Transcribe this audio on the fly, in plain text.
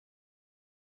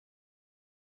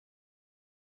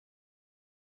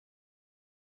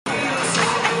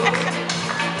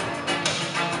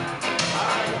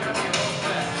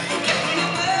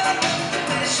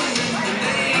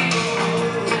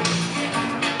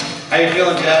How you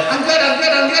feeling, Jeff? I'm good, I'm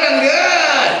good, I'm good, I'm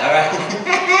good! Alright.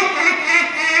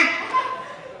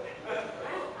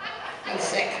 I'm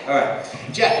sick. Alright.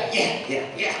 Jeff,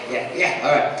 yeah.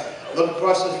 Alright. Look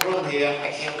across this room here. I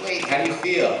can't wait. How do you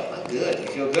feel? I'm good. You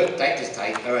feel good? Tight is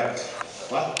tight. Alright.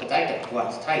 What? The diaper? What?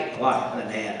 It's tight. Why? I'm a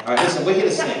man. Alright, listen, we're here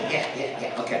to sing.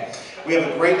 Yeah. Okay. We have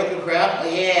a great looking crowd. Oh,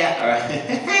 yeah. Alright.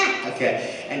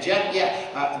 Okay. And Jeff,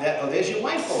 there's your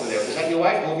wife over there. Is that your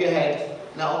wife? Move your head.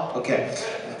 No? Okay.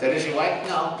 That is your wife?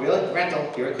 No. Really? Rental.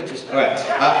 You're at Kutchers. Alright.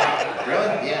 Really?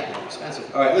 Yeah.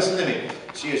 Expensive. Alright, listen to me.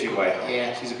 She is your wife.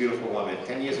 Yeah, she's a beautiful woman.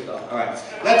 10 years ago. Alright.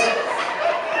 That's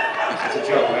a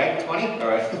joke, right? 20?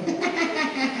 Alright.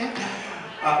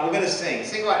 We're going to sing.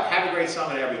 Sing what? Have a great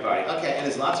summer, everybody. Okay, and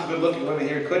there's lots of good-looking women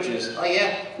here at Kutchers. Oh,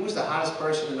 yeah? Who's the hottest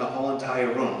person in the whole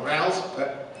entire room? Reynolds?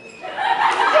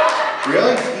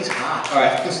 Really? He's hot. All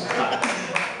right, who's hot?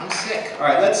 I'm sick. All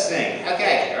right, let's sing.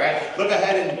 Okay, all right? Look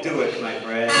ahead and do it, my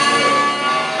friend. All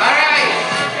right!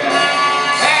 Okay.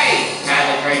 Hey! Have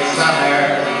a great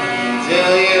summer to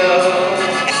you.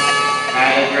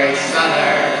 Have a great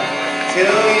summer to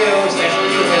you. Especially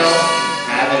you, Hill.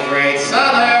 Have a great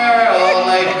summer.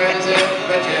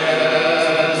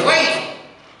 Wait!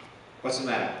 What's the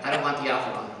matter? I don't want the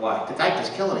outfit on. Why? The diaper's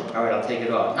killing me. Alright, I'll take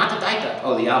it off. Not the diaper.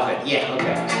 Oh, the outfit. Yeah,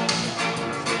 okay.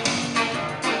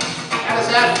 How does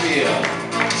that feel?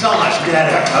 So much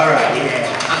better. Alright,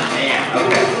 yeah. I'm a man.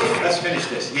 Okay. Let's finish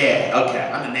this. Yeah, okay.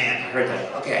 I'm a man. I heard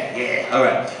that. Okay, yeah.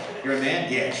 Alright. You're a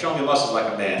man? Yeah. Show me your muscles like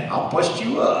a man. I'll bust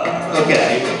you up.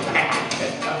 Okay.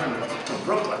 I'm from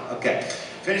Brooklyn. Okay.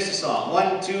 Finish the song.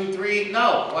 1, 2, 3.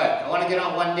 No. What? I want to get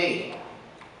on one knee.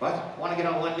 What? I want to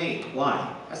get on one knee.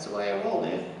 Why? That's the way I roll,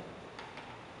 man.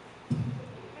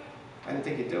 I didn't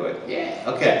think you'd do it. Yeah.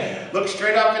 Okay. Look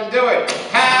straight up and do it.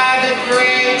 Had a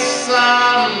great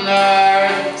summer.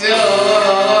 Do.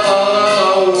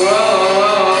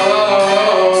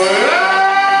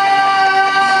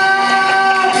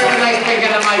 Give a nice big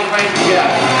hand to my friend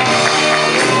Jeff.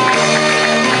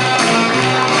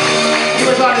 He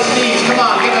was on his knees. Come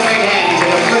on, give him a big hand. He's a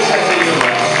good sense of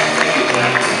humor. Thank you,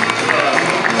 Jeff.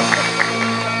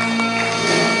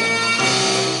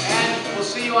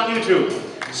 On YouTube.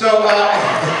 So,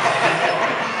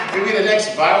 maybe the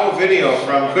next viral video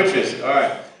from Kutchers. All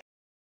right.